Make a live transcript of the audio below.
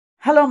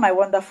Hello, my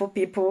wonderful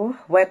people.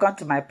 Welcome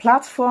to my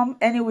platform.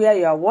 Anywhere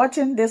you are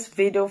watching this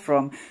video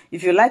from,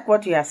 if you like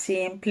what you are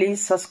seeing,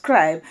 please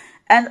subscribe.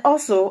 And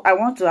also, I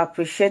want to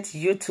appreciate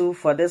YouTube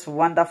for this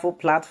wonderful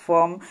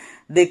platform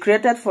they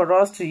created for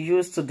us to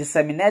use to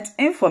disseminate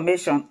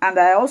information. And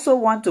I also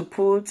want to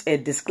put a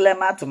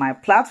disclaimer to my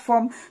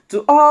platform,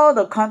 to all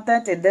the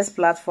content in this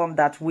platform,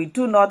 that we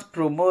do not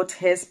promote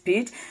hate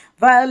speech,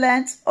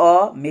 violence,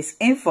 or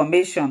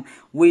misinformation.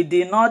 We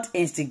do not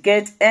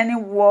instigate any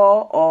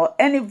war or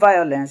any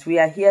violence. We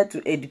are here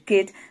to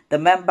educate the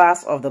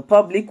members of the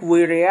public.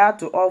 We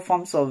react to all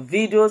forms of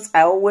videos.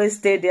 I always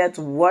stay there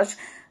to watch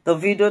the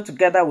video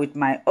together with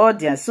my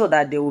audience so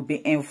that they will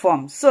be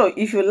informed. So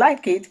if you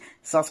like it,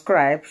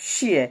 subscribe,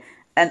 share,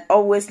 and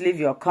always leave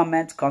your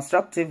comment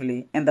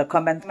constructively in the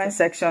comment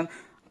section.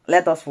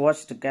 Let us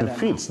watch together.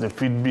 The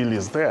feed bill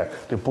is there,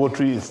 the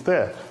poultry is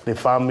there, the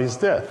farm is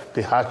there,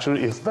 the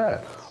hatchery is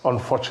there.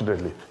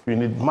 Unfortunately, you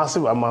need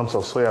massive amounts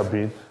of soya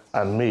bean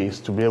and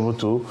maize to be able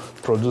to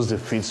produce the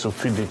feeds to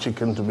feed the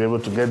chicken, to be able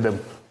to get them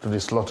to the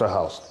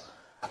slaughterhouse.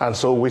 And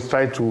so we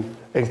try to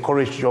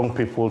encourage young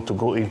people to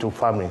go into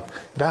farming.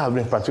 That has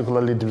been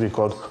particularly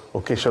difficult,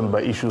 occasioned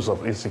by issues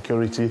of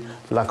insecurity,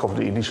 lack of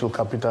the initial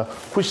capital,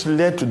 which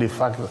led to the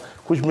fact,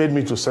 which made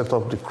me to set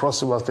up the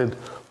Cross River State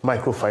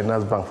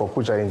Microfinance Bank, for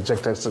which I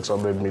injected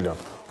 600 million.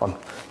 On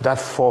that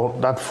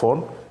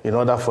fund, in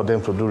order for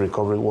them to do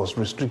recovery, was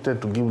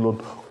restricted to give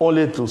loan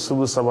only to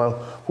civil servants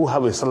who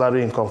have a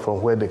salary income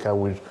from where they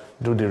can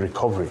do the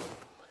recovery.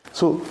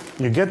 So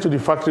you get to the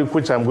factory,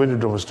 which I'm going to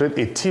demonstrate.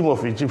 A team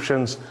of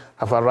Egyptians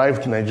have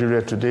arrived in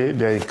Nigeria today.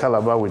 They're in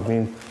Calabar with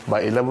me.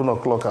 By 11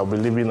 o'clock, I'll be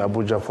leaving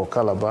Abuja for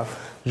Calabar,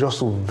 just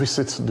to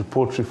visit the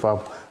poultry farm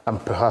and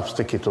perhaps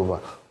take it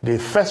over. The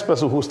first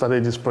person who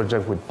started this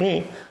project with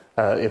me,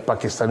 a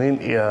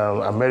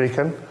Pakistani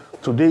American,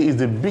 today is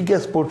the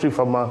biggest poultry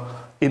farmer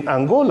in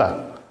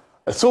Angola.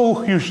 So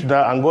huge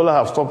that Angola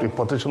have stopped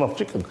importation of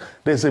chicken.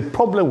 There's a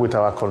problem with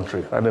our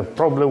country and a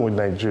problem with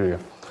Nigeria.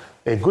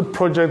 A good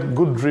project,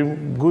 good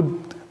dream,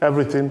 good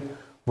everything,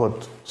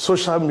 but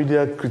social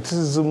media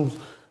criticism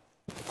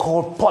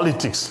called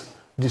politics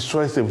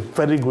destroys a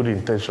very good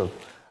intention.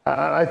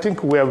 I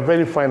think we are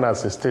very fine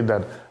as a state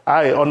that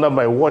under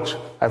my watch,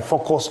 I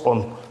focus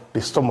on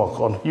the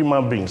stomach, on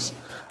human beings.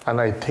 And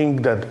I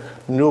think that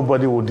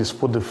nobody will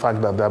dispute the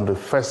fact that I'm the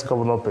first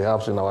governor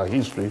perhaps in our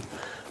history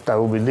that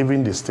will be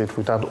leaving the state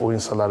without owing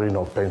salary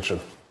nor pension.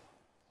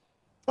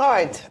 All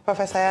right,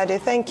 Professor Ayade,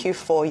 thank you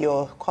for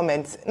your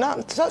comments. Now,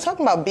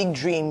 talking about big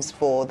dreams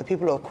for the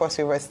people of Cross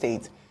River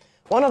State,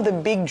 one of the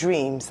big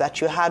dreams that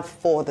you had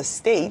for the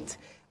state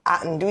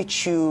and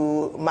which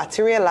you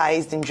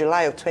materialized in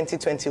July of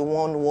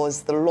 2021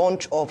 was the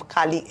launch of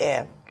Kali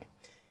Air.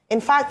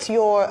 In fact,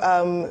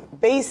 your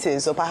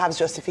basis or perhaps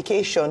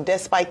justification,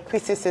 despite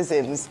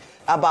criticisms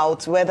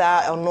about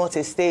whether or not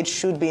a state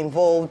should be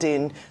involved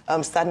in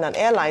starting an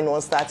airline,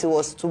 was that it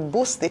was to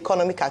boost the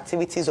economic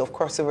activities of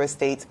Cross River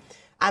State,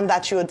 and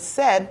that you had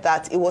said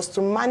that it was to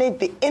manage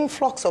the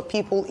influx of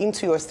people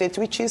into your state,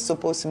 which is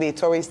supposed to be a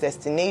tourist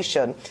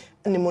destination,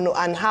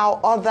 and how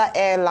other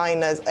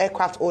airliners,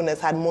 aircraft owners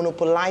had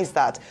monopolized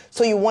that.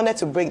 So you wanted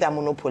to break that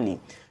monopoly.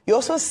 You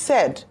also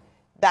said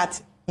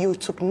that you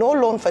took no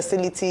loan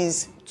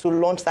facilities to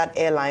launch that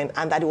airline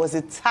and that it was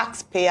the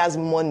taxpayers'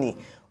 money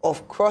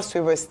of Cross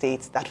River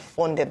State that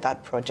funded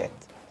that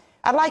project.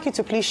 I'd like you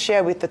to please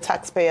share with the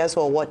taxpayers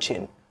who are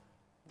watching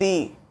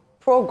the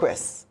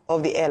progress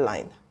of the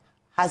airline.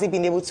 Has it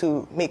been able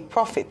to make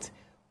profit?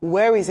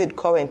 Where is it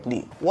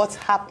currently? What's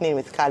happening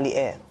with Kali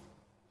Air?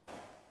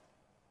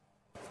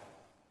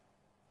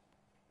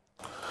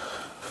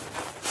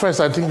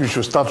 First, I think we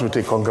should start with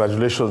a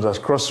congratulations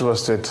that Cross River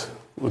State,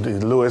 with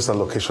the lowest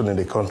allocation in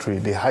the country,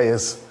 the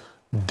highest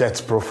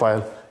debt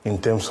profile in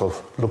terms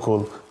of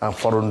local and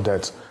foreign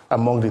debt,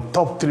 among the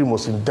top 3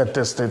 most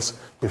indebted states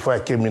before I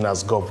came in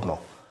as governor,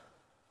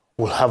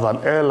 will have an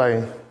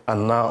airline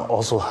and now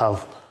also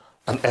have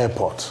an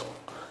airport.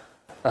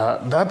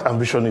 That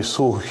ambition is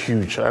so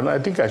huge, and I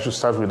think I should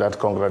start with that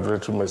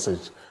congratulatory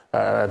message.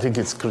 I think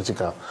it's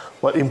critical.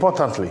 But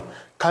importantly,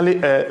 Kali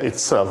Air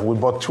itself, we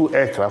bought 2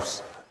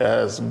 aircrafts,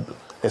 a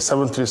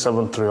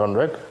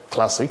 737-300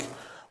 Classic.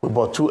 We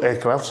bought 2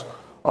 aircrafts.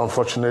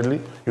 Unfortunately,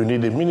 you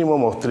need a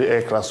minimum of 3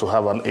 aircrafts to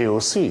have an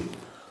AOC.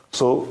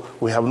 So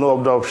we have no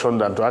other option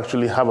than to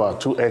actually have our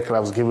 2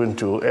 aircrafts given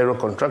to Aero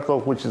Contractor,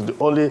 which is the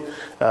only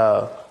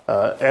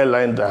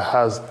airline that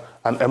has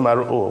an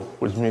MRO,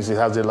 which means it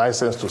has a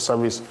license to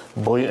service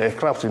Boeing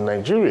aircraft in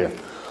Nigeria.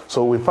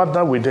 So we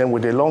partnered with them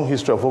with a long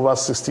history of over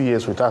 60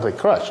 years without a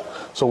crash.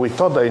 So we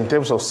thought that in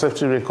terms of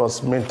safety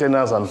records,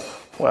 maintenance, and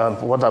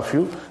what have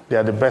you, they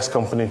are the best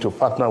company to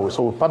partner with.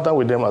 So we partnered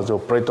with them as the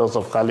operators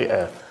of Kali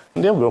Air.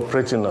 And they'll be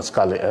operating as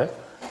Kali Air.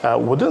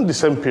 Within the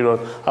same period,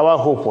 our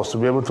hope was to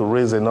be able to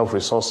raise enough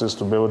resources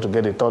to be able to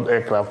get a 3rd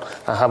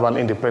aircraft and have an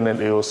independent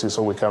AOC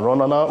so we can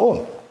run on our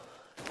own.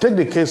 Take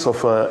the case of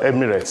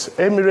Emirates.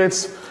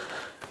 Emirates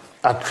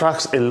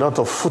attracts a lot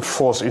of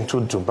footfalls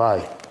into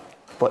Dubai,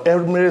 but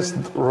Emirates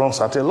runs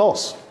at a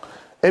loss.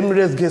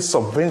 Emirates gets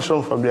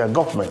subvention from their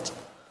government.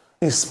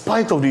 in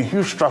spite of the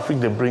huge traffic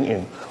they bring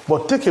in.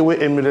 But take away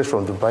Emirates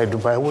from Dubai,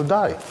 Dubai will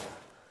die.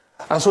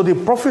 And so the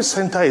profit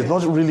center is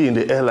not really in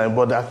the airline,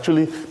 but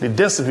actually the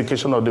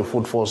densification of the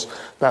food force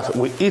that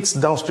will eat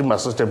downstream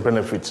associated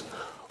benefits,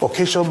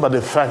 occasioned by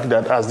the fact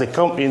that as they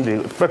come in,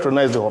 they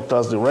patronize the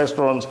hotels, the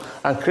restaurants,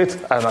 and create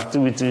an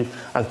activity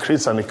and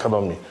create an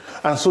economy.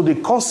 And so the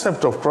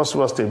concept of Cross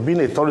River State being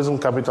a tourism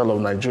capital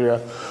of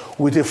Nigeria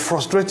with a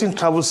frustrating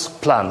travel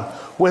plan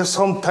where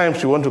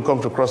sometimes you want to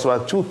come to Cross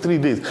River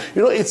 2-3 days.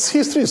 You know, its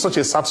history is such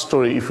a sad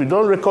story. If you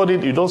don't record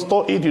it, you don't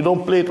store it, you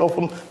don't play it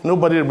often,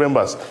 nobody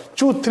remembers.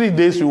 2-3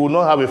 days, you will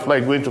not have a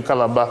flight going to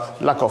Calabar,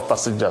 lack of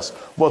passengers.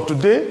 But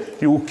today,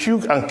 you will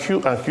queue and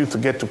queue and queue to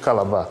get to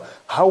Calabar.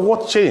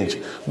 What changed?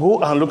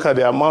 Go and look at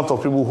the amount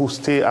of people who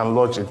stay and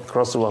lodge in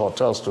Cross River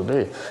hotels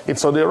today.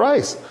 It's on the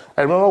rise.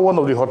 I remember one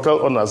of the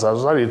hotel owners,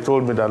 Azari,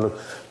 told me that, look,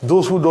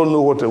 those who don't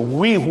know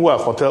we who are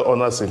hotel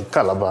owners in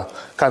Calabar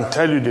can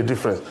tell you the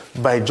difference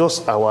by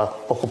just our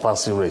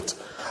occupancy rate.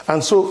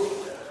 And so,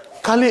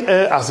 Cali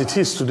Air, as it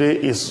is today,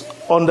 is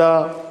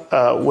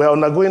we're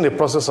undergoing a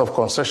process of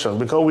concession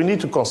because we need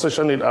to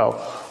concession it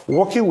out.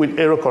 Working with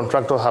aero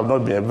contractors have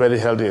not been a very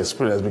healthy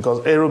experience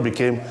because aero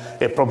became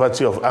a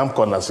property of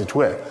AMCON, as it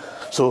were.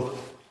 So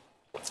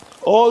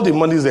all the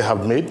monies they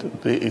have made,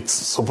 it's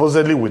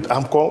supposedly with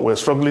AMCON. We're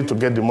struggling to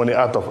get the money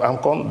out of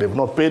AMCON. They've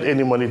not paid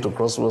any money to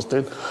Cross River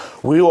State.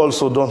 We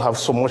also don't have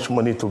so much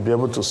money to be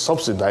able to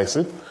subsidize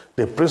it.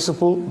 The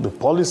principle, the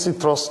policy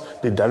thrust,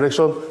 the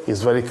direction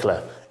is very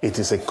clear. It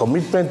is a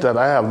commitment that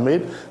I have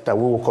made that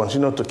we will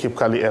continue to keep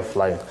Cali Air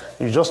flying.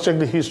 You just check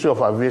the history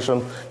of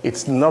aviation,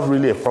 it's not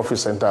really a profit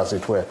center as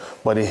it were,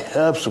 but it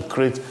helps to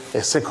create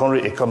a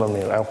secondary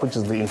economy, which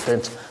is the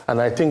intent. And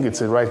I think it's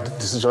the right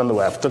decision that we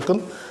have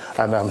taken.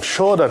 And I'm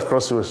sure that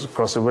Cross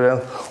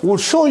River will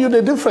show you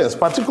the difference,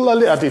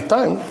 particularly at a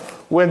time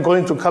when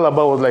going to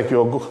Calabar was like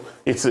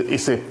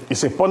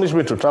it's a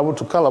punishment to travel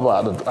to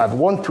Calabar at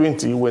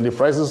 120 when the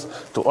prices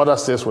to other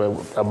states were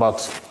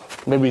about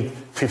maybe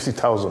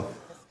 50,000.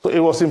 So it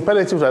was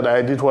imperative that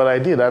I did what I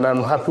did, and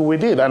I'm happy we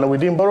did, and we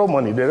didn't borrow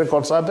money. The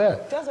records are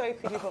there. Just very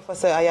quickly,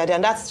 Professor Ayade,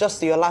 and that's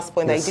just your last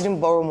point, yes, that you didn't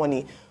borrow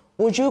money.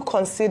 Would you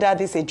consider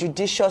this a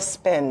judicious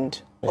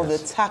spend of the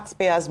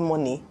taxpayers'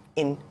 money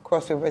in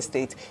Cross River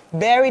State,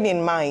 bearing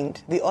in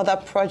mind the other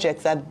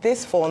projects that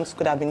these funds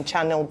could have been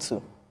channeled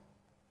to?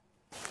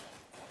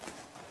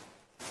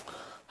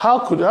 I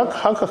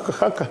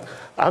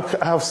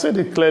have said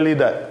it clearly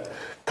that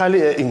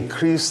Cali Air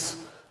increased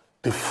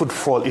the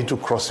footfall into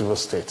Cross River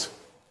State.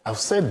 I've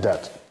said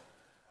that.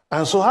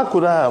 And so how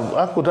could I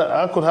have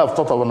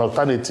thought of an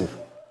alternative?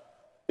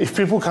 If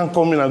people can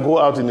come in and go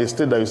out in a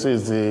state that you say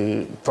is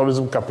the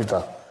tourism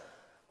capital,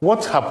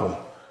 what happened?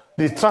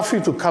 The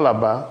traffic to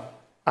Calabar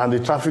and the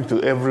traffic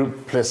to every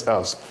place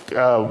else.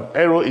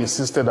 Aero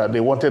insisted that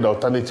they wanted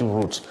alternative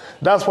routes.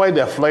 That's why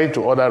they're flying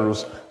to other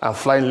routes and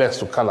flying less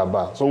to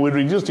Calabar. So we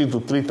reduced it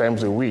to 3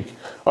 times a week,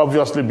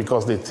 obviously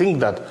because they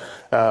think that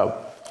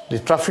the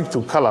traffic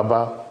to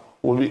Calabar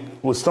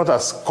was not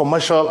as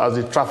commercial as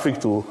the traffic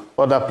to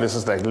other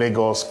places like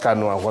Lagos,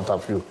 Kano, and what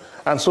have you.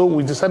 And so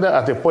we decided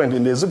at a point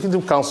in the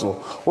Executive Council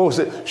where we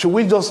said, should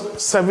we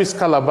just service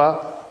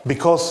Calabar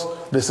because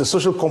there's a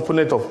social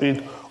component of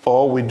it,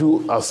 or we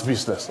do as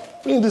business?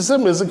 In the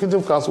same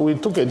Executive Council, we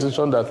took a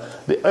decision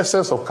that the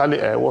essence of Cali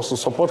Air was to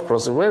support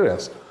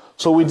cross-variance.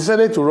 So we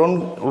decided to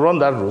run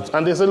that route.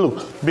 And they said,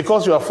 look,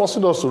 because you are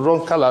forcing us to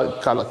run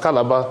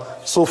Calabar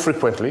so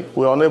frequently,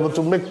 we are unable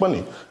to make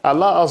money.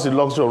 Allow us the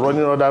luxury of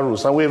running other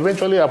routes. And we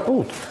eventually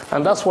approved.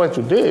 And that's why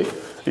today,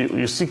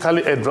 you see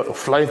Cali Air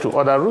flying to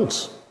other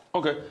routes.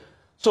 Okay.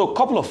 So a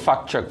couple of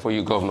fact check for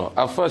you, Governor.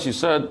 At first, you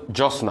said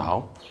just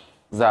now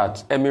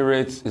that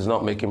Emirates is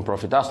not making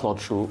profit. That's not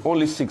true.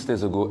 Only 6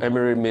 days ago,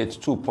 Emirates made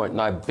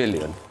 $2.9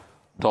 billion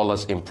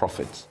in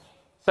profits.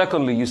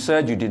 Secondly, you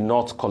said you did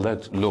not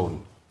collect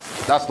loan.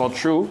 That's not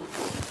true.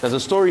 There's a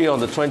story on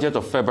the 20th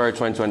of February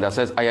 2020 that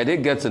says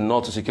Ayade gets a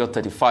nod to secure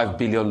 $35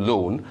 billion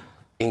loan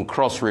in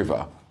Cross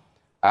River.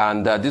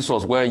 And this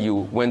was where you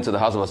went to the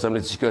House of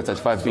Assembly to secure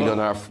 $35 billion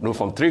loan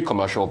from 3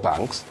 commercial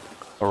banks.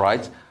 All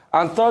right.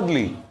 And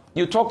thirdly,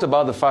 you talked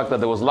about the fact that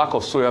there was lack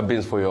of soya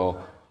beans for your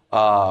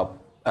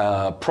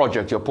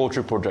project, your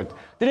poultry project.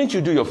 Didn't you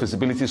do your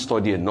feasibility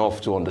study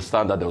enough to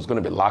understand that there was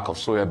going to be lack of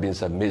soya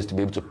beans and maize to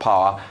be able to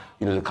power,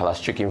 the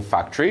Kalas chicken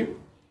factory?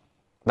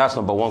 That's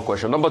number 1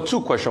 question. Number 2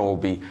 question will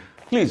be,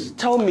 please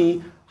tell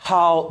me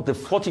how the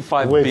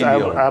 $45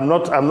 billion. I'm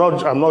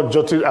not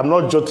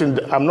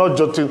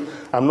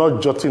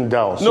jotting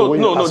down.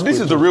 No. This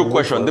is the real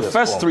question. The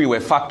first 3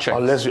 were fact checked.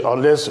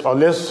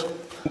 Unless.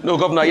 No,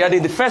 Governor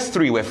Ayade, the first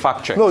 3 were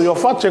fact checked. No, your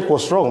fact check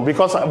was wrong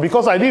because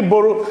I did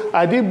borrow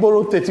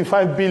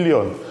 $35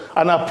 billion.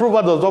 An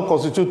approval does not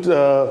constitute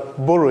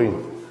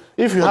borrowing.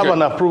 If you have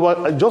an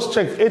approval, just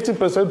check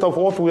 80% of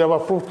what we have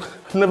approved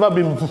has never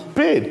been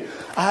paid.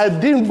 I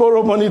didn't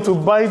borrow money to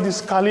buy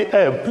this Cali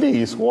Air,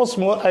 please. What's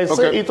more, I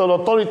say it on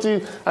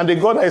authority and the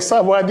God I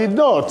serve, but I did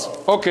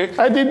not. Okay.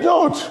 I did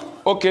not.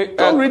 Okay.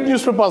 Don't read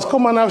newspapers.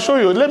 Come on, I'll show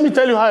you. Let me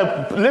tell you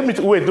how. Let me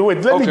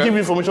give you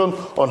information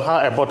on how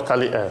I bought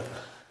Cali Air.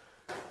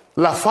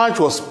 Lafarge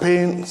was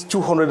paying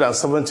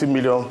 270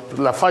 million.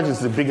 Lafarge is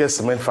the biggest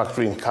cement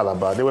factory in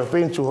Calabar. They were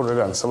paying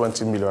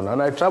 270 million.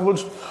 And I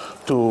traveled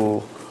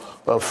to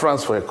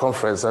France for a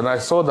conference, and I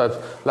saw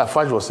that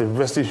Lafarge was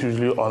investing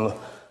hugely on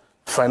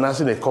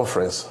financing a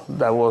conference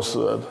that was,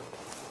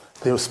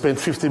 they spent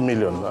 $50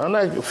 million. And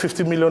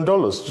 $50 million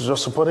to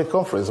just support a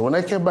conference. When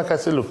I came back, I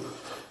said, look,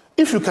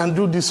 if you can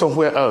do this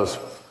somewhere else,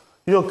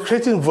 you're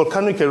creating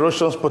volcanic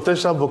erosions,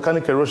 potential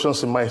volcanic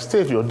erosions in my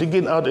state. You're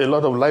digging out a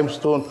lot of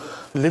limestone,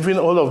 leaving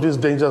all of these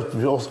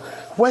dangers.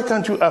 Why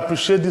can't you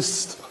appreciate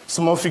this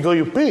small figure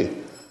you pay?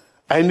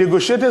 I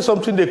negotiated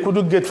something they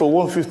couldn't get for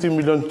 $150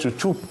 million to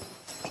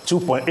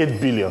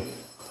 $2.8 billion.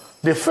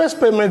 The first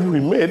payment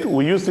we made,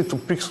 we used it to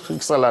pick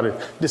salary.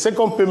 The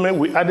second payment,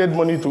 we added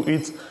money to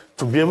it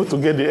to be able to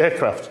get the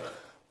aircraft.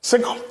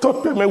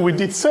 Third payment, we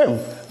did same.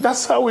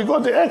 That's how we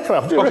got the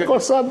aircraft. The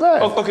records are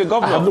there. Okay,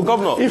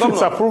 Governor. If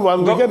it's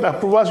approvals, we get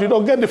approvals, you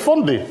don't get the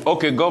funding.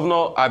 Okay,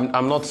 Governor,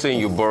 I'm not saying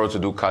you borrowed to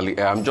do Cali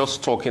Air. I'm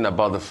just talking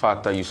about the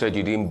fact that you said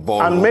you didn't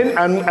borrow.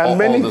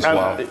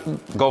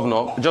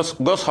 Governor, just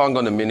hang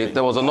on a minute.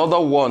 There was another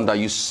one that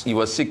you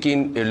were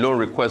seeking a loan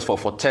request for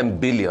 $10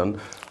 billion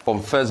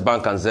from First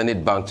Bank and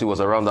Zenith Bank. It was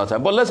around that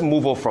time. But let's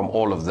move on from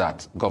all of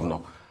that, Governor.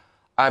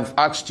 I've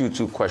asked you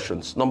two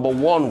questions. Number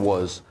one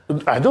was,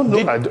 I don't know.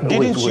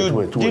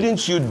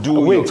 Didn't you do?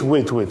 Wait.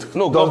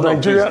 No,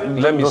 Governor,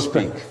 let me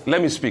speak.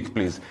 Let me speak,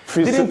 please.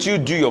 Didn't you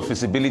do your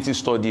feasibility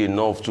study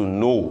enough to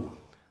know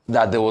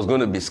that there was going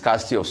to be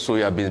scarcity of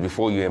soya beans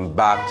before you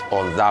embarked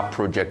on that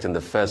project in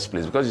the first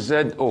place? Because you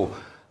said,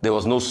 there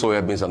was no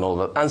soya beans and all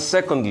that. And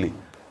secondly,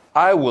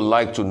 I would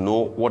like to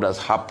know what has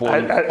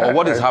happened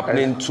what is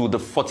happening to the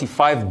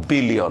 $45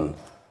 billion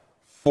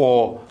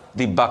for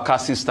the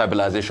Bakassi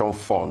Stabilization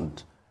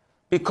Fund.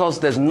 Because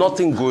there's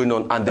nothing going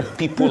on and the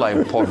people are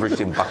impoverished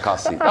in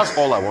Bakassi. That's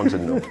all I want to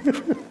know.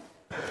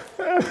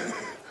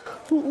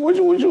 Which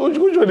one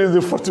is the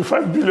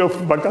 $45 billion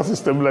Bakassi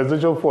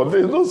Stabilization Fund? There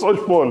is no such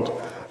fund.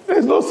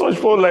 There's no such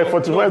fund like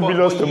 $45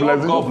 billion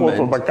Stabilization Fund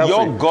for Bakassi.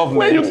 Your government...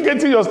 Where are you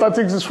getting your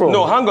statistics from?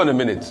 No, hang on a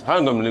minute,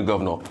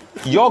 Governor.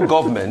 Your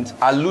government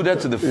alluded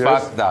to the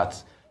fact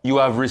that you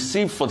have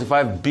received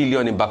 $45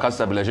 billion in Bakassi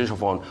Stabilization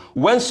Fund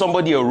when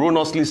somebody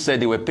erroneously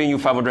said they were paying you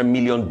 $500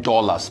 million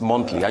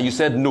monthly, and you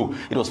said no,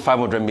 it was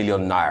 500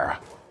 million naira.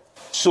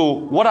 So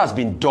what has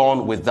been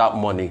done with that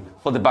money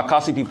for the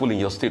Bakassi people in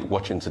your state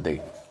watching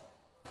today?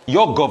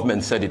 Your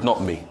government said it,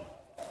 not me.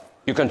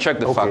 You can check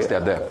the facts, they're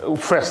there.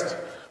 First,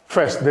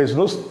 there is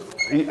no...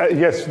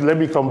 Yes, let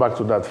me come back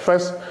to that.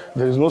 First,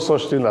 there is no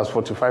such thing as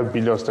 $45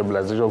 billion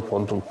stabilization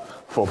fund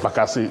for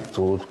Bakassi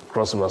to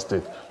Cross River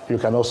State. You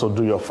can also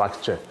do your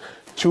fact check.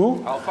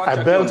 Two,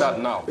 I built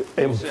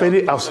a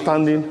very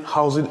outstanding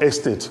housing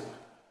estate.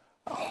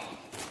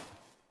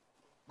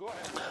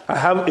 I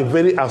have a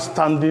very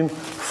outstanding,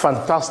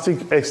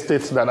 fantastic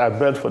estate that I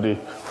built for the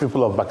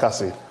people of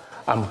Bakassi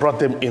and brought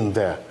them in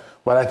there.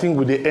 But I think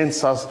with the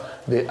NSAS,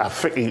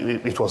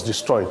 it was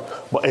destroyed.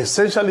 But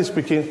essentially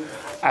speaking,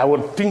 I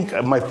would think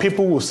my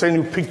people will send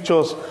you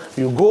pictures.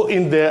 You go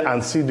in there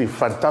and see the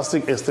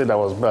fantastic estate that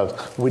was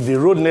built with the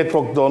road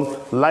network done,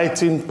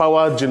 lighting,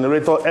 power,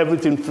 generator,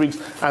 everything fixed,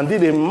 and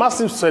did a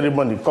massive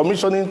ceremony.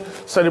 Commissioning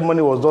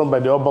ceremony was done by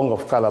the Obong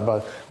of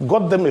Calabar.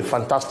 Got them a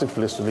fantastic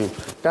place to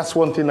live. That's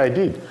one thing I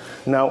did.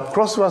 Now,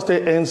 Cross River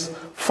State earns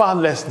far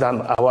less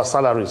than our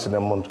salaries in a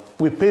month.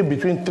 We pay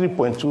between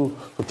 3.2 to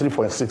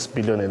 3.6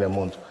 billion in a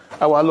month.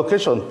 Our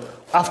allocation,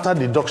 after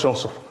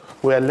deductions,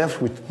 we are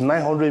left with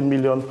 900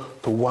 million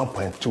to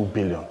 1.2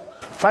 billion.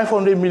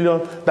 500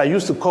 million that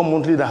used to come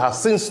monthly that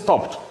has since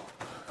stopped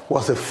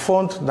was a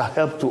fund that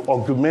helped to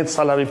augment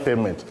salary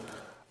payment.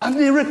 And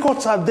the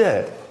records are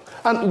there.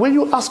 And when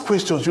you ask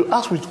questions, you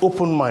ask with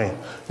open mind.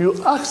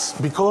 You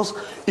ask because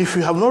if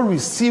you have not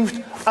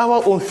received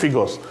our own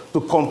figures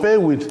to compare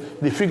with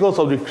the figures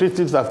of the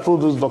critics that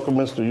told those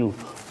documents to you,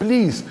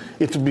 please,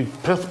 it would be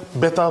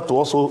better to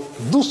also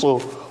do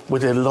so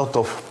with a lot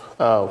of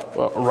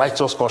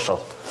righteous caution.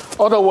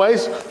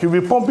 Otherwise, you'll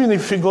be pumping in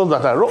figures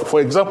that are wrong. For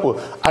example,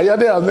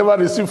 Ayade has never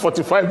received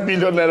 45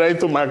 billion naira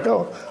into my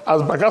account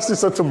as Bakassi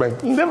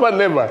settlement. Never.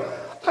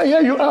 And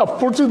here you are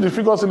putting the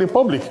figures in the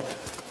public.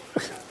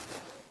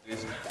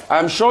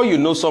 I'm sure you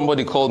know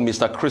somebody called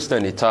Mr.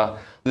 Christian Ita,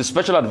 the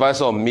special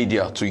advisor on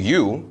media to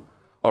you.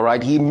 All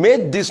right. He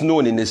made this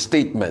known in a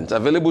statement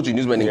available to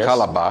newsmen in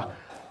Calabar.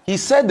 He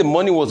said the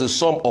money was a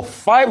sum of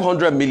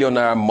 500 million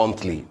naira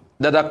monthly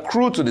that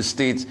accrued to the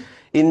state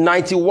in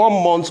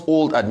 91 months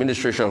old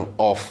administration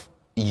of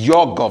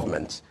your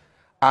government.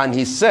 And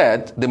he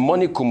said the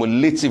money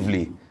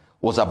cumulatively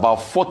was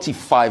about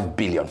 45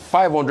 billion,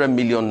 500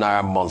 million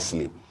naira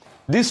monthly.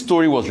 This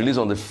story was released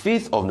on the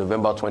 5th of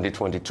November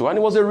 2022, and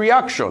it was a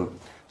reaction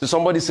to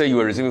somebody saying you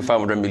were receiving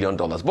 $500 million.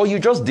 But you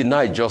just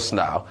denied just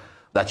now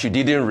that you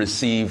didn't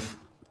receive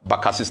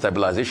Bakassi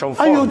Stabilization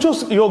Fund. And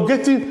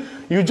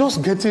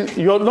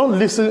you're not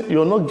listening,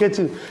 you're not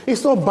getting,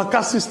 it's not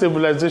Bakassi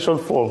Stabilization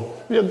Fund.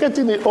 You're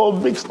getting it all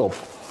mixed up.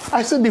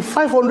 I said the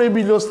 500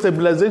 million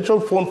stabilization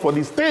fund for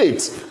the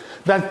states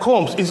that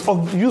comes is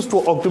used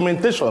for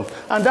augmentation,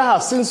 and that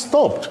has since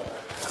stopped.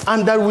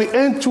 And that we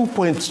earn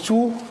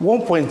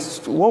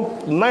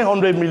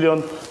 900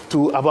 million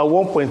to about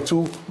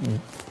 1.2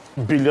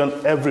 billion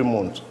every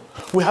month.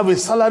 We have a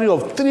salary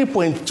of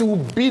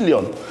 3.2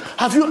 billion.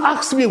 Have you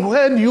asked me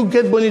where do you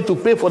get money to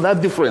pay for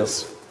that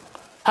difference?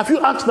 Have you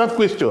asked that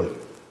question?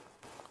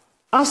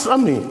 Answer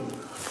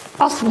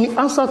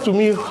to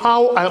me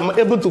how I'm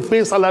able to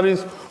pay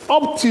salaries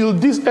up till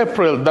this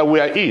April that we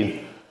are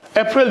in.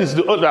 April is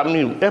the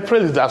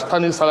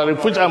outstanding salary,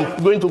 which I'm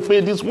going to pay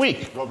this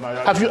week.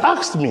 Have you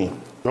asked me?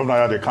 Governor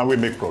Ayade, can we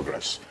make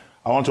progress?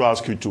 I want to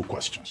ask you two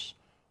questions.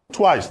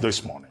 Twice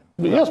this morning,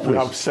 yes, please. You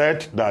have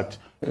said that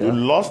you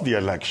lost the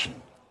election,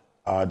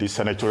 the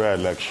senatorial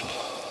election.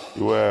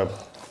 You were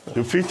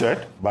defeated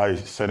by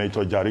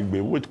Senator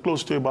Jarigbe with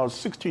close to about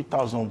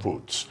 60,000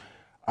 votes.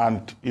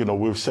 And,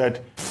 we've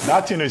said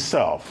that in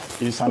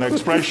itself is an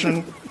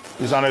expression,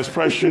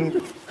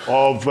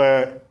 of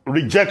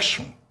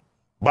rejection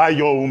by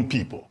your own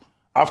people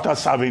after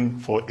serving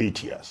for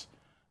 8 years.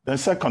 Then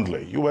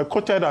secondly, you were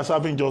quoted as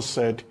having just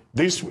said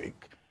this week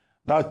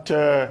that,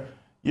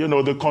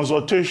 the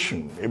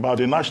consultation about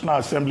the National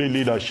Assembly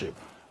leadership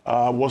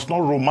was not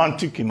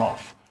romantic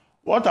enough.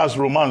 What has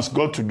romance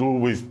got to do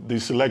with the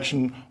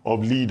selection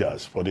of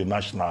leaders for the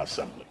National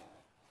Assembly?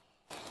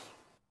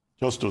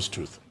 Just those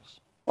two things.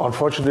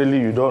 Unfortunately,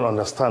 you don't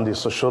understand the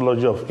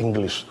sociology of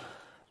English.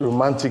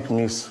 Romantic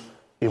means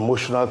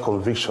emotional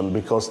conviction,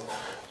 because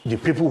the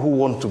people who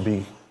want to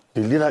be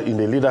the leader in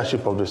the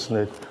leadership of the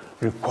Senate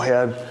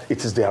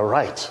it is their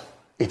right.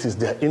 It is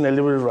their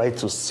inalienable right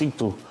to seek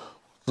to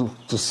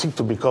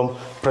become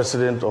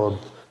president or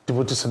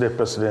deputy Senate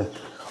president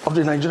of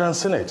the Nigerian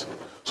Senate.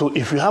 So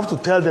if you have to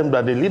tell them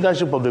that the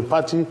leadership of the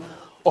party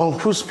on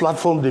whose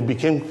platform they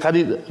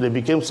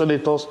became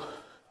senators,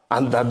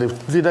 and that the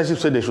leadership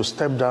said they should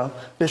step down,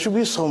 there should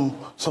be some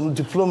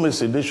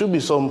diplomacy, there should be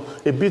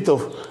a bit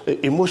of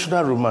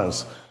emotional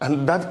romance.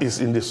 And that is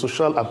in the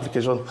social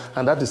application,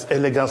 and that is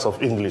elegance of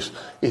English.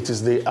 It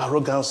is the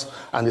arrogance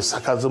and the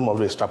sarcasm of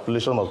the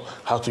extrapolation of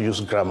how to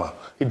use grammar.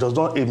 It does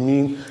not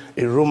mean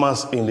a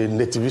romance in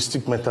the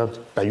nativistic method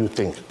that you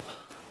think.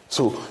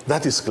 So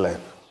that is clear.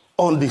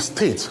 On the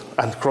state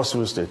and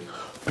cross-river state,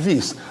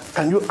 please,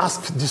 can you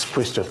ask this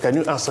question? Can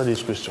you answer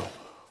this question?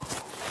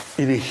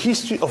 In the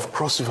history of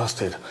Cross River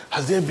State,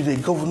 has there been a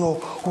governor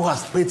who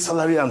has paid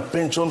salary and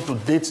pension to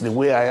date the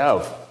way I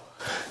have?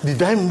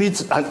 Did I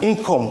meet an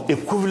income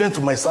equivalent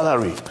to my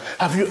salary?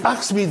 Have you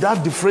asked me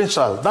that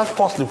differential, that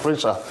cost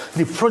differential,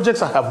 the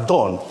projects I have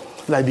done,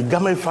 like the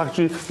garment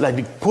factory, like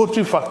the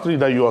poultry factory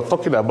that you are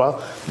talking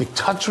about, the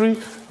hatchery,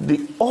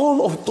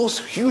 all of those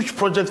huge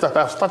projects that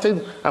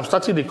I'm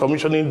starting the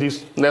commissioning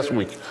this next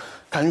week.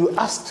 Can you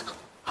ask,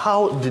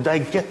 how did I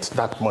get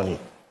that money?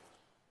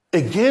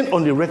 Again,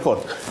 on the record,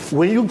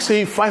 when you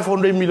say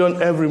 500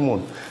 million every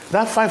month,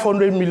 that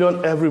 500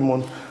 million every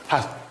month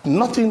has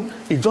nothing,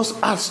 it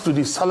just adds to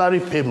the salary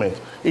payment.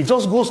 It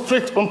just goes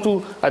straight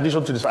onto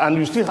addition to this. And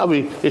you still have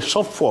a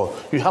shortfall.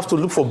 You have to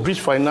look for bridge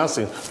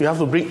financing. You have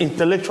to bring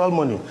intellectual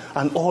money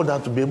and all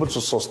that to be able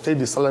to sustain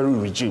the salary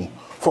regime,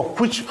 for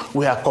which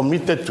we are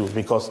committed to,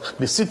 because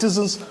the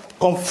citizens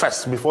come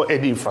first before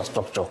any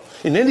infrastructure.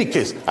 In any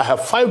case, I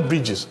have 5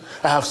 bridges.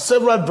 I have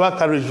several drag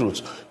carriage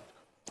routes.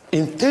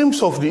 In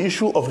terms of the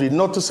issue of the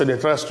North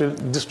Senatorial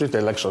District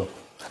election,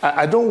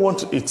 I don't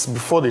want it's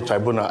before the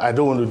tribunal. I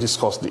don't want to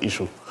discuss the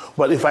issue.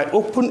 But if I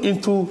open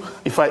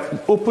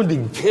the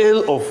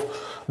gale of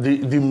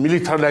the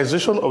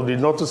militarization of the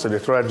Northern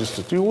Senatorial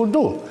District, you will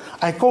know.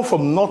 I come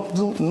from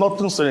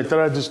Northern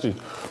Senatorial District,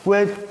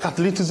 where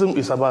Catholicism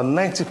is about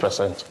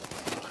 90%.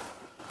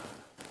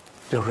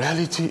 The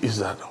reality is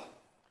that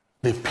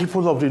the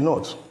people of the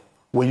North,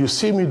 when you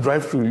see me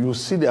drive through, you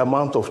see the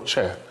amount of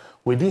chair.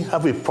 We didn't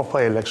have a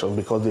proper election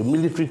because the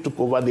military took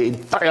over the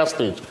entire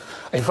state.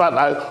 In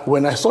fact,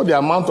 when I saw the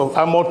amount of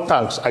armored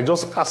tanks, I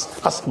just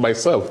asked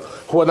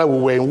myself whether we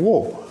were in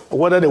war, or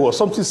whether there was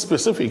something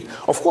specific.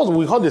 Of course,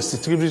 we heard the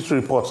security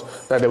reports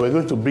that they were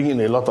going to bring in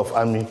a lot of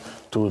army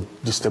to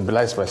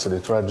destabilize my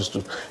senatorial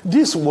district.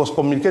 This was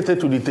communicated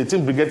to the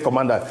 13th Brigade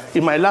Commander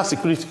in my last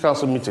Security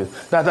Council meeting,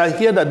 that I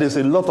hear that there's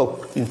a lot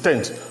of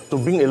intent to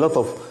bring a lot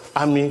of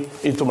army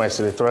into my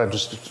senatorial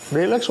district.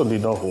 The election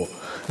did not hold.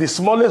 The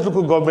smallest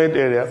local government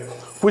area,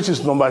 which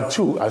is number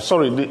 2,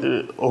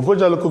 the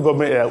Ogoja local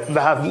government area,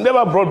 that have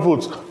never brought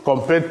votes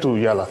compared to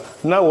Yala,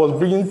 now was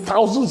bringing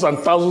thousands and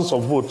thousands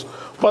of votes.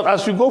 But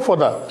as you go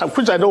further,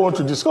 which I don't want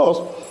to discuss,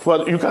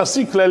 but you can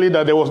see clearly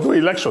that there was no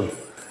election.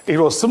 It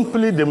was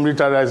simply the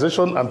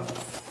militarization and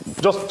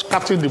just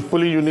cutting the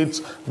polling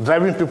units,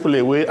 driving people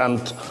away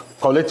and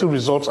collecting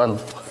results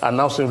and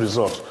announcing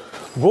results.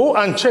 Go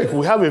and check.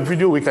 We have a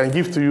video we can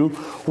give to you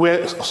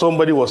where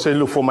somebody was saying,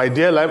 look, for my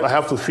dear life, I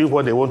have to feel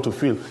what they want to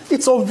feel.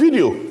 It's on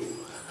video.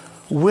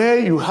 where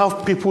you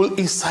have people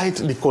inside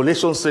the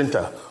collation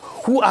center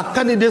who are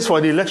candidates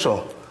for the election.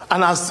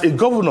 And as a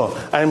governor,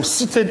 I am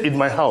seated in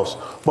my house.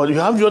 But you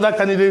have the other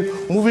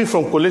candidate moving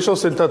from collation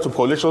center to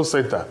collation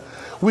center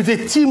with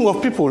a team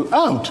of people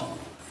armed.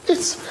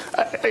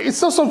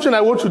 It's not something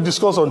I want to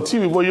discuss on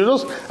TV, but you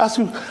just ask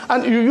you,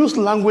 and you use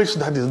language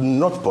that is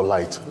not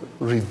polite.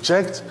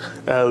 Reject,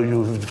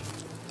 you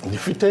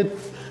defeated.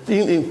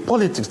 In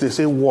politics, they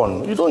say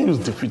won. You don't use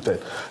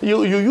defeated.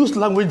 You use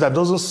language that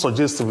doesn't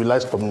suggest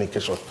civilized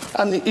communication.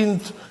 And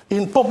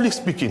in public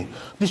speaking,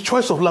 the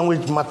choice of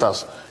language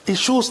matters. It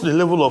shows the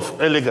level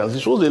of elegance. It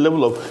shows the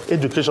level of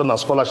education and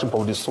scholarship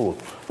of the soul.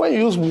 When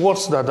you use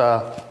words that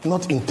are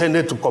not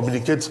intended to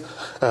communicate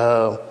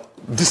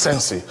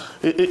decency,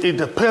 it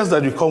appears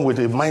that you come with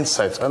a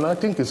mindset, and I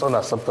think it's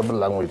unacceptable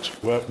language.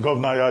 Well,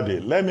 Governor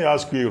Ayade, let me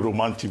ask you a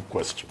romantic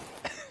question.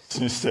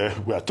 Since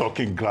we are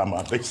talking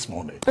grammar this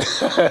morning,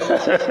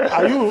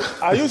 are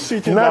you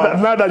sitting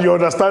down? Now that you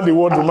understand the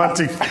word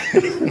romantic,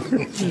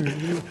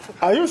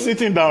 are you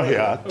sitting down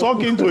here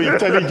talking to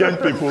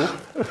intelligent people?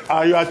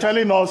 You are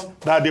telling us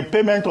that the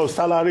payment of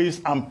salaries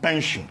and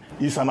pension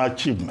is an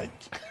achievement.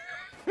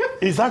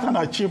 Is that an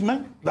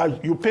achievement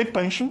that you paid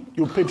pension,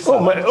 you paid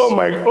salaries? Oh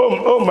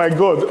my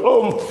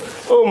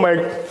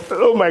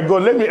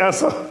God! Let me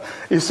answer.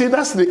 You see,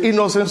 that's the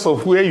innocence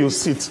of where you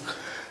sit.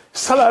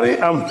 Salary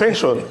and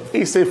pension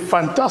is a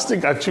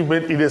fantastic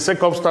achievement in the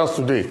circumstance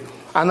today.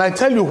 And I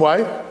tell you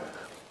why.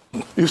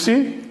 You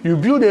see, you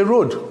build a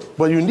road,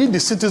 but you need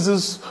the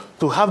citizens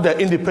to have their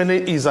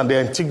independent ease and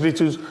their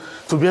integrity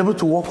to be able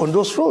to walk on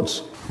those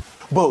roads.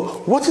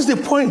 But what is the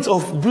point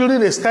of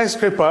building a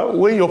skyscraper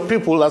when your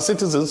people and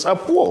citizens are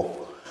poor?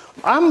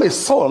 I'm a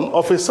son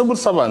of a civil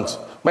servant.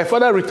 My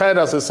father retired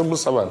as a civil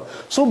servant.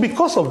 So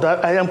because of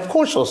that, I am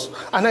cautious.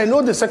 And I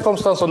know the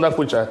circumstance under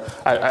which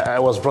I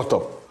was brought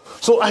up.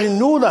 So I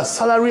know that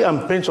salary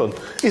and pension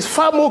is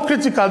far more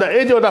critical than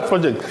any other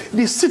project.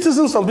 The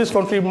citizens of this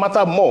country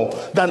matter more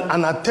than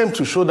an attempt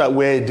to show that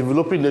we're a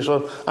developing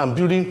nation and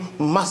building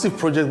massive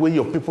projects where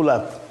your people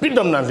are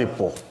predominantly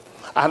poor.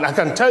 And I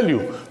can tell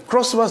you,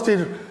 Cross River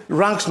State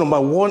ranks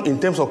 #1 in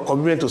terms of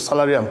commitment to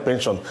salary and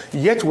pension,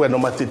 yet we're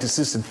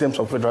 #36 in terms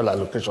of federal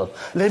allocation.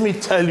 Let me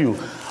tell you,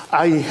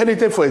 I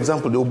inherited, for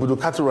example, the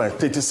Obudu Cattle Ranch,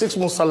 36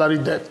 months salary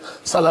debt,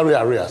 salary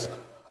arrears.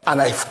 And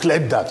I've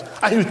cleared that.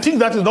 And you think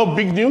that is not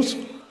big news?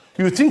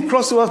 You think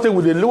Cross River State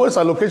with the lowest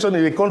allocation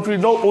in the country,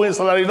 not owing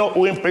salary, not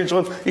owing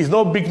pension, is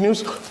not big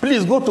news?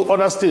 Please go to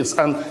other states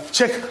and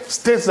check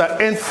states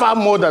that earn far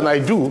more than I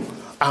do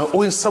and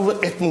owing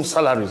 7-8 months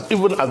salaries,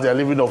 even as they are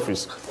leaving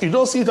office. You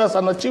don't see it as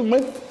an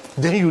achievement?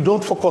 Then you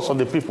don't focus on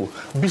the people.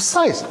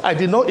 Besides, I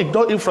did not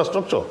ignore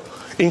infrastructure.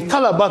 In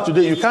Calabar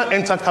today, you can't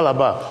enter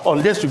Calabar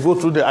unless you go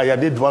through the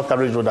Ayade dual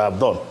carriage road that I've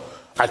done.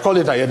 I call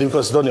it Ayade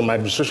because it's done in my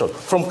administration.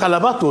 From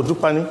Calabar to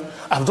Odupani,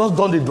 I've just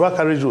done the dual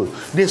carriage road.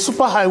 The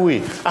super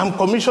highway, I'm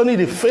commissioning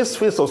the first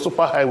phase of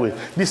super highway.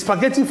 The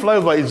spaghetti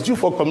flyover is due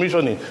for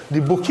commissioning. The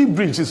Boki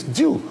bridge is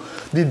due.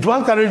 The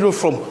dual carriage road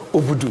from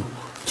Obudu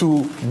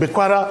to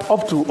Bekwara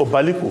up to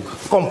Obaliko,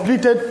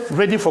 completed,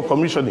 ready for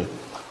commissioning.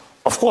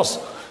 Of course,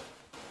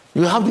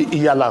 you have the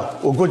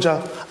Iyala,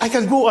 Ogoja. I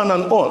can go on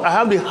and on. I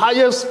have the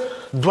highest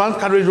dual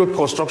carriage road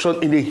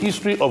construction in the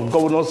history of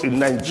governors in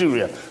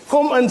Nigeria.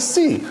 Come and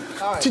see.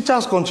 Right.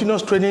 Teachers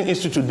Continuous Training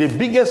Institute, the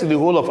biggest in the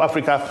whole of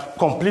Africa,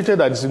 completed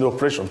and is in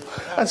operation.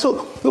 Right. And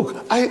so, look,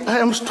 I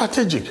am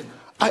strategic.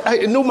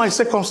 I know my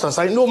circumstance.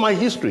 I know my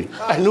history.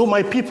 Right. I know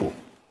my people.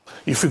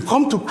 If you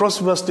come to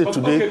Cross River State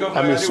today,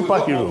 I'm a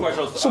superhero.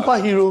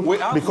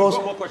 Superhero because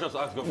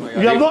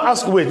you have not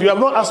asked. Wait, you have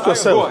not asked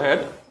yourself. Go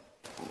ahead.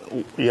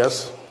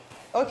 Yes.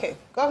 Okay,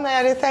 Governor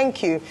Ayade,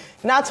 thank you.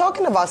 Now,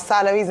 talking about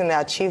salaries and the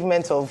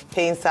achievement of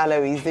paying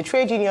salaries, the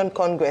Trade Union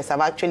Congress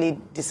have actually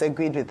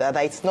disagreed with that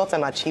it's not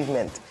an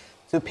achievement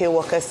to pay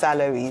workers'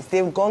 salaries.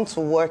 They've gone to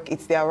work,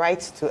 it's their right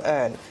to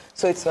earn,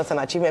 so it's not an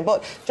achievement.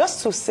 But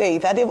just to say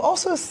that they've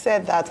also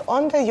said that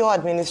under your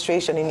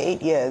administration in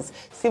 8 years,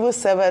 civil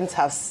servants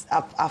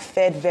have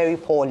fared very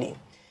poorly,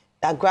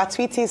 that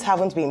gratuities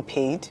haven't been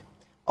paid,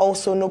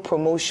 also no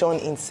promotion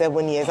in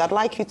 7 years. I'd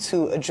like you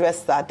to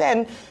address that.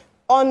 Then,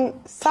 on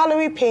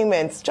salary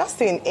payments,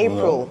 just in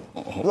April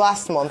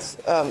last month,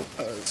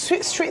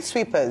 street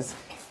sweepers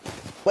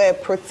were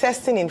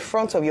protesting in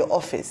front of your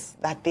office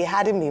that they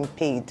hadn't been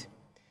paid.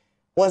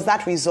 Was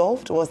that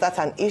resolved? Was that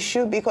an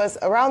issue? Because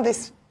around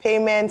this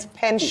payment,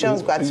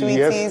 pensions,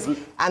 gratuities, yes,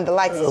 and the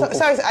like. So,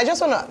 sorry, I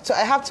just want to,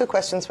 I have 2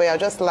 questions for you. I'll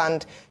just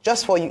land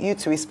just for you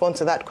to respond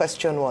to that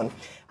question 1.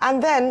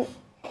 And then,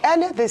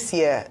 earlier this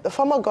year, the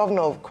former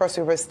governor of Cross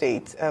River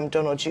State,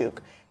 Donald Duke,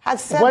 had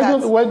said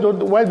why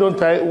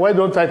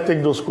don't I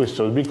take those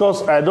questions?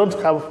 Because I don't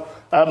have,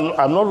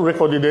 I'm not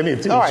recording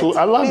anything. Right. So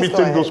allow me to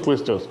take those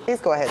questions. Please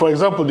go ahead. For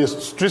example, the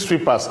street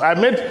sweepers. I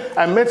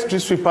met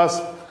street sweepers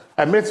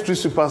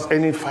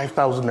earning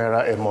 5,000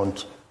 naira a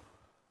month.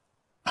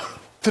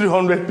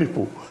 300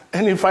 people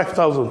earning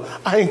 5,000.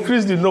 I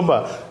increased the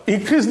number,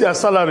 increased their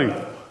salary.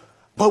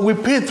 But we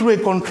pay through a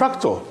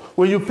contractor.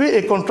 when you pay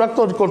a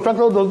contractor, the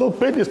contractor does not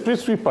pay the street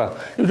sweeper.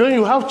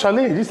 You have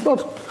challenge. It's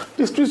not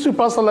the street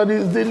sweeper salary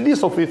is the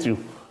least of it.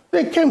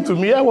 They came to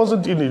me. I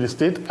wasn't in the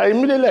state.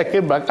 I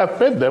came back. I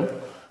paid them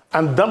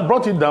and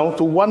brought it down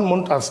to 1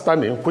 month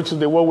outstanding, which is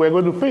the one we're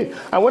going to pay.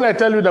 And when I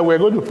tell you that we're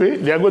going to pay,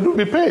 they are going to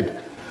be paid.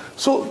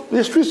 So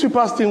the street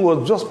sweepers thing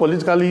was just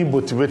politically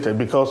motivated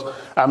because,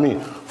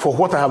 for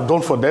what I have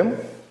done for them,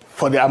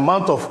 for the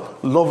amount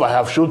of love I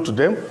have shown to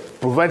them,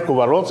 provide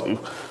coveralls,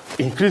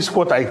 increase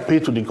what I pay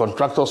to the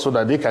contractors so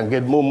that they can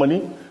get more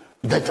money.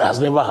 That has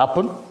never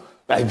happened.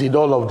 I did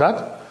all of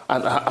that.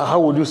 And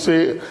how would you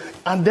say?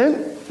 And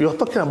then you're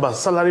talking about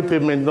salary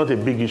payment, not a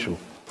big issue.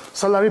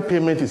 Salary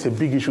payment is a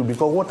big issue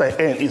because what I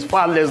earn is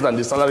far less than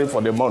the salary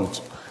for the month.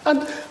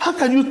 And how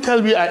can you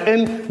tell me I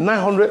earn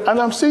 900,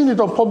 and I'm saying it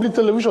on public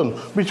television,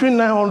 between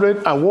 900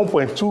 and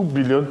 1.2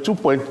 billion,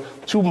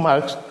 2.2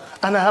 marks,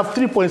 and I have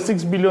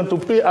 3.6 billion to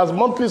pay as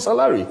monthly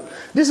salary.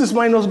 This is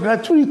minus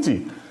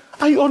gratuity.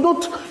 And you're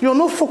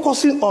not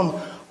focusing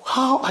on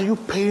how are you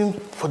paying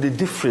for the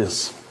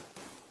difference.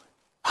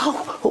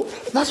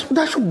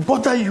 That should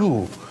bother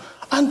you.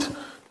 And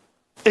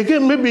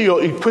again, maybe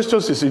your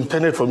questions is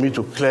intended for me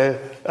to clear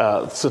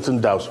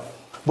certain doubts.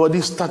 But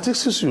the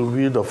statistics you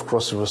read of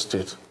Cross River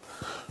State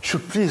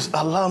should please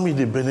allow me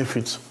the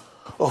benefit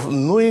of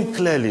knowing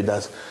clearly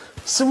that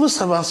civil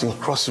servants in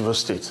Cross River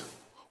State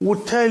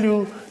would tell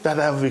you that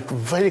I have a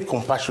very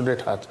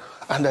compassionate heart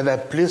and that I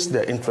place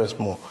their interest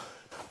more.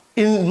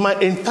 In my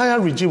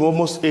entire regime,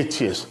 almost 8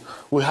 years,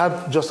 we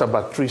had just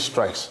about 3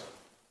 strikes.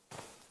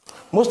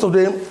 Most of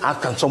them, how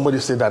can somebody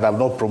say that I'm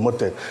not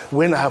promoted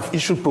when I have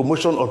issued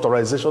promotion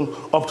authorization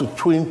up to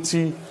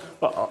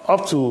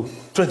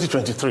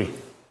 2023?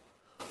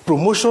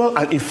 Promotion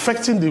and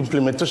effecting the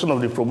implementation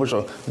of the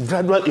promotion,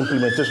 gradual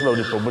implementation of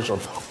the promotion,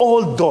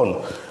 all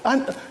done.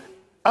 And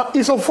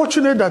it's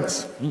unfortunate that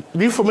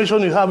the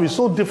information you have is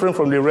so different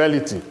from the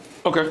reality.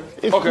 Okay.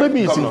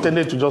 Maybe it's Governor.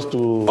 intended to just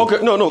to... Okay,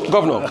 no,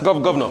 Governor,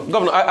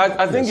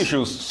 I think you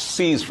should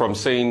cease from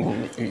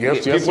saying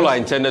people are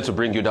intended to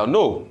bring you down.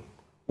 No.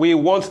 We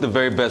want the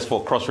very best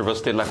for Cross River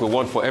State like we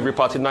want for every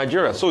part in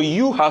Nigeria. So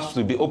you have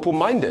to be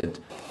open-minded.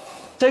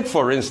 Take,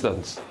 for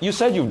instance, you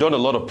said you've done a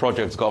lot of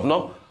projects,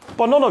 Governor,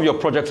 but none of your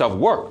projects have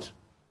worked.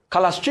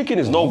 Kalas Chicken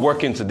is not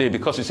working today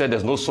because you said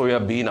there's no soya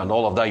bean and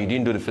all of that. You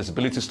didn't do the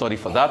feasibility study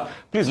for that.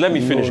 Please let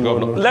me finish,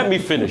 Governor. Let me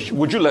finish.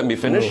 Would you let me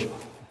finish? No.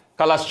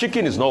 Kalas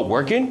Chicken is not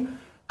working.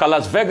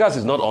 Kalas Vegas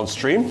is not on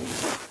stream.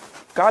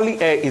 Kali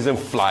Air isn't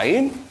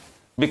flying.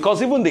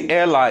 Because even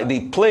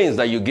the planes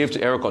that you give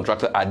to aero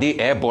contractor, are they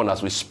airborne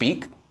as we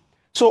speak?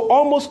 So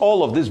almost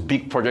all of these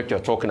big projects you're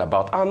talking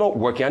about are not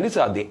working, and these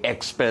are at the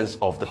expense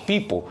of the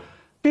people.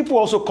 People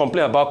also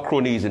complain about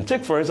cronyism.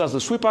 Take, for instance,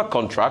 the sweeper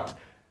contract.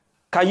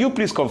 Can you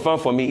please confirm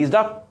for me, is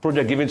that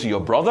project given to your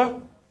brother?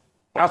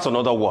 That's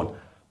another one.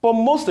 But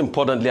most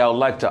importantly, I would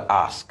like to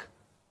ask,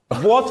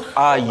 what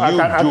are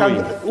you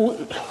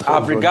doing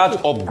as regards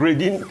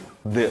upgrading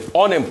the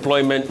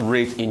unemployment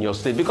rate in your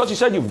state? Because you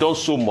said you've done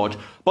so much,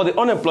 but the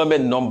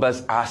unemployment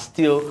numbers are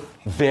still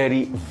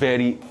very,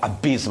 very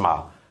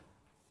abysmal.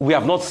 We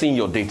have not seen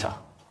your data.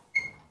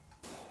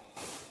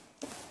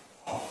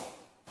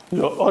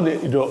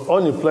 The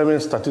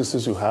unemployment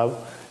statistics you have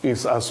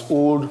is as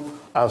old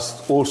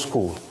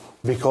school,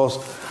 because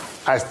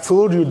I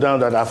told you down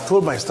that I've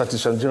told my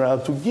statistician general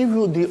to give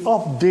you the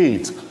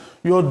update.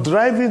 You're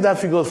driving that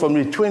figure from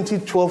the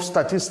 2012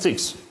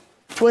 statistics.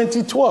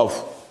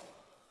 2012.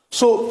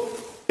 So,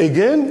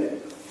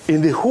 again,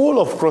 in the whole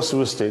of Cross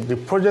River State, the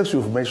projects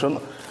you've mentioned,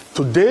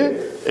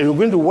 today, you're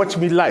going to watch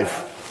me live,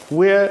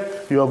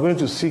 where you are going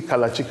to see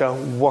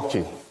Kalachika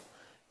working.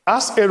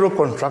 Ask aero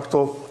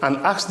contractor and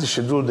ask the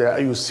schedule there,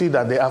 you see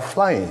that they are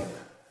flying.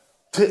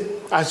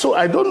 So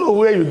I don't know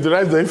where you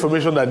derive the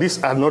information that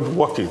these are not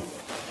working.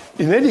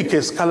 In any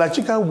case,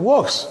 Kalachika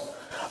works.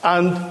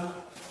 And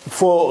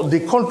for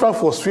the contract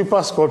for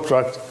sweepers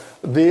contract,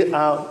 there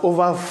are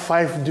over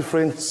 5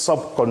 different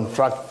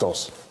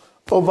subcontractors.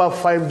 Over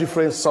 5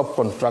 different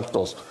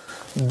subcontractors.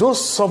 Those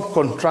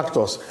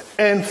subcontractors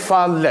earn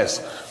far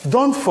less.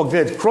 Don't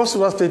forget, Cross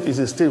River State is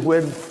a state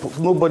where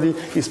nobody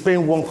is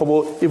paying 1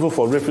 kobo even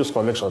for refuse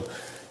collection.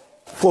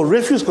 For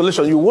refuse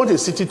collection, you want a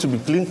city to be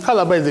clean.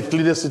 Calabar is the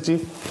cleanest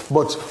city,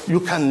 but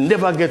you can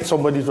never get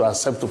somebody to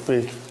accept to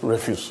pay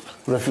refuse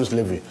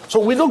levy.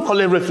 So we don't call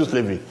it refuse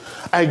levy.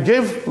 I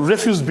gave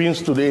refuse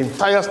bins to the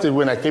entire state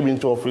when I came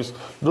into office.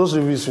 Those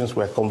refuse bins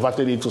were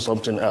converted into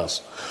something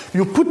else.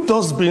 You put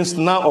those bins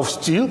now of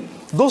steel.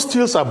 Those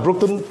steels are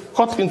broken,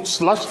 cut into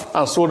slash,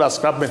 and sold as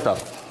scrap metal,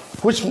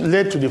 which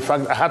led to the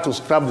fact I had to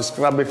scrap the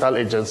scrap metal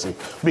agency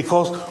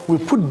because we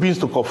put bins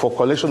for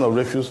collection of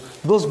refuse.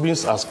 Those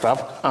bins are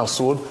scrapped and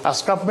sold as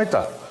scrap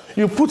metal.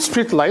 You put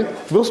street light,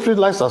 those street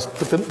lights are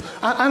taken,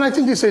 and I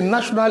think it's a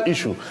national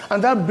issue.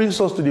 And that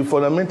brings us to the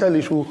fundamental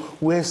issue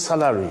where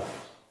salary,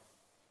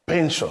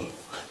 pension,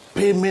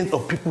 payment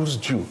of people's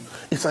due,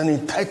 it's an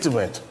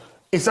entitlement.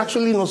 It's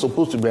actually not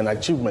supposed to be an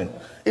achievement.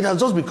 It has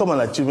just become an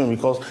achievement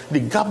because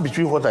the gap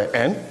between what I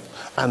earn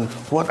and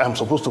what I'm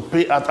supposed to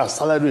pay out as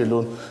salary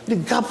alone, the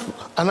gap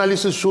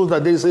analysis shows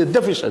that there is a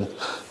deficit.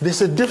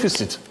 There's a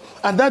deficit.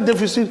 And that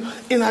deficit,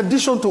 in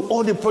addition to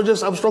all the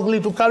projects I'm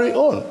struggling to carry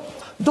on.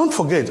 Don't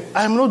forget,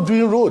 I'm not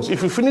doing roads.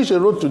 If you finish a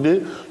road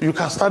today, you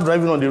can start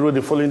driving on the road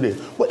the following day.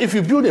 But if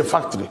you build a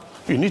factory,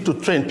 you need to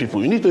train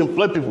people, you need to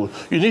employ people,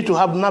 you need to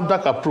have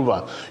NAFDAC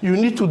approval, you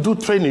need to do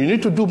training, you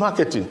need to do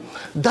marketing.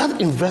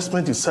 That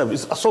investment itself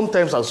is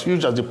sometimes as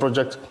huge as the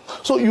project.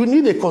 So you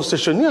need a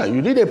concessionaire,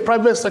 you need a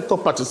private sector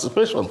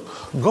participation.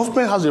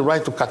 Government has a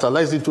right to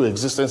catalyze into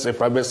existence a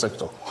private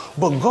sector.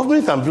 But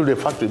government can build a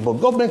factory, but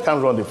government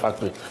can't run the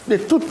factory. The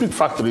toothpick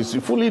factory is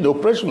fully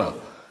operational.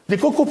 The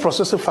cocoa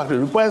processing factory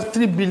requires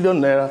 3 billion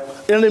naira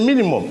in a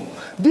minimum.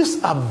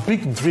 These are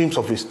big dreams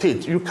of a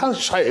state. You can't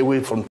shy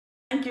away from.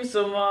 Thank you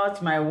so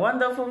much, my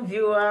wonderful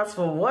viewers,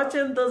 for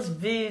watching this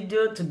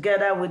video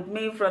together with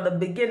me from the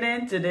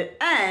beginning to the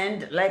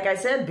end. Like I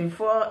said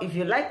before, if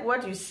you like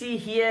what you see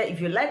here,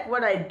 if you like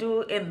what I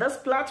do in this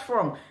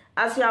platform,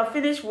 as you have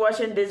finished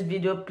watching this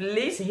video,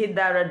 please hit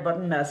that red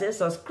button that says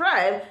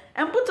subscribe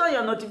and put on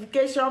your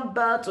notification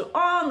bell to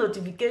all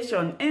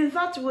notification. In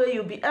that way,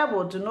 you'll be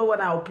able to know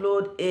when I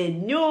upload a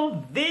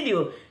new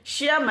video.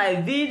 Share my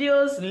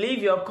videos,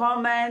 leave your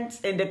comments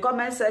in the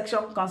comment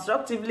section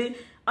constructively.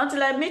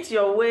 Until I meet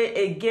your way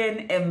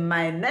again in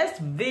my next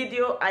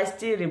video, I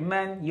still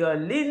remain your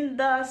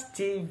Linda's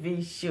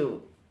TV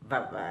show.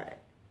 Bye-bye.